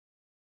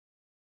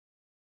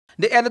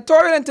The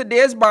editorial in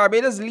today's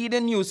Barbados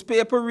leading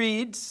newspaper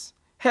reads,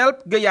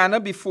 "Help Guyana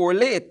before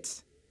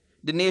late."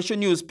 The Nation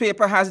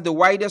newspaper has the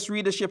widest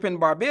readership in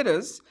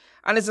Barbados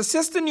and is a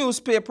sister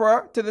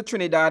newspaper to the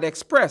Trinidad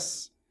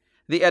Express.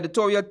 The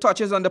editorial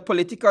touches on the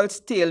political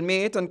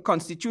stalemate and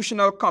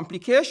constitutional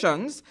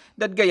complications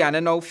that Guyana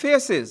now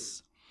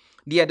faces.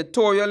 The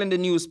editorial in the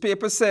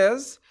newspaper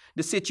says,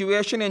 "The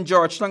situation in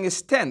Georgetown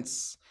is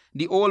tense.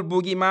 The old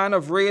boogeyman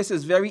of race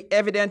is very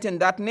evident in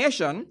that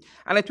nation,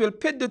 and it will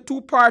pit the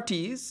two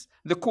parties,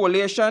 the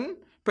coalition,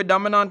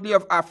 predominantly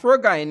of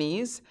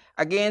Afro-Guyanese,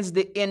 against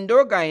the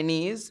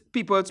Indo-Guyanese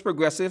People's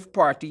Progressive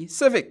Party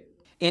Civic."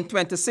 In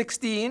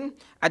 2016,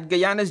 at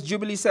Guyana's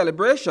Jubilee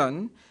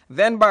celebration,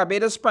 then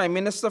Barbados Prime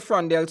Minister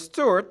Frondel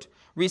Stewart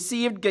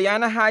received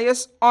Guyana's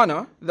highest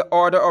honor, the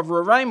Order of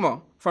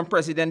Roraima, from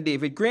President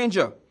David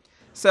Granger.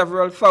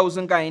 Several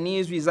thousand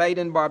Guyanese reside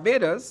in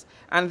Barbados,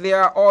 and there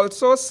are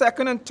also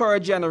second and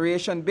third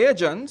generation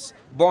Bajans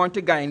born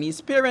to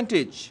Guyanese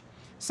parentage.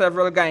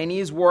 Several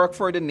Guyanese work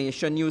for the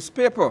Nation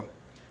newspaper.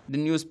 The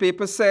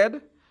newspaper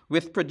said,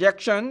 with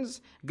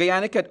projections,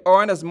 Guyana could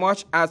earn as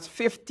much as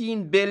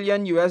 $15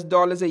 billion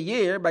a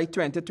year by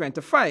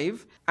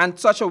 2025, and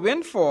such a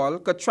windfall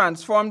could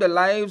transform the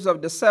lives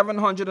of the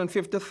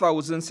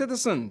 750,000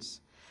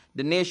 citizens.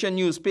 The Nation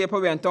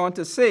newspaper went on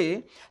to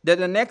say that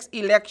the next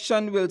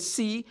election will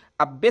see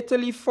a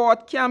bitterly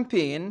fought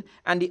campaign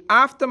and the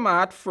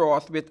aftermath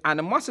fraught with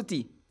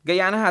animosity.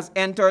 Guyana has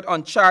entered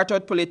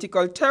uncharted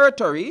political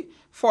territory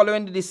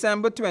following the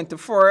December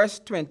 21,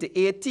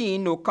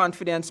 2018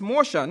 no-confidence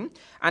motion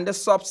and the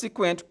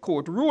subsequent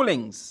court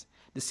rulings.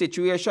 The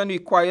situation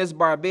requires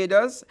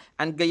Barbados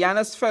and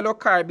Guyana's fellow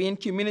Caribbean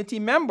community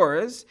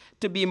members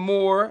to be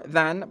more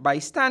than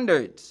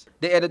bystanders.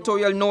 The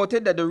editorial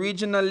noted that the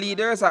regional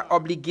leaders are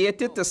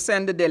obligated to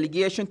send a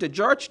delegation to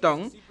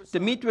Georgetown to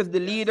meet with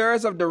the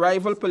leaders of the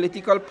rival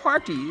political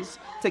parties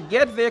to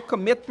get their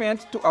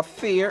commitment to a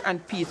fair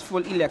and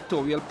peaceful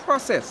electoral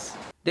process.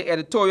 The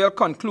editorial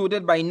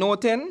concluded by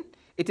noting,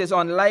 "It is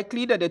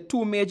unlikely that the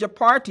two major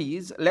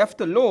parties,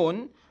 left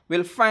alone,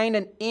 will find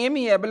an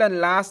amiable and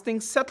lasting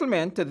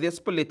settlement to this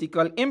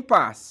political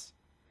impasse."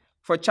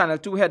 For Channel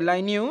 2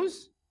 Headline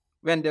News,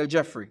 Wendell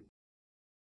Jeffrey.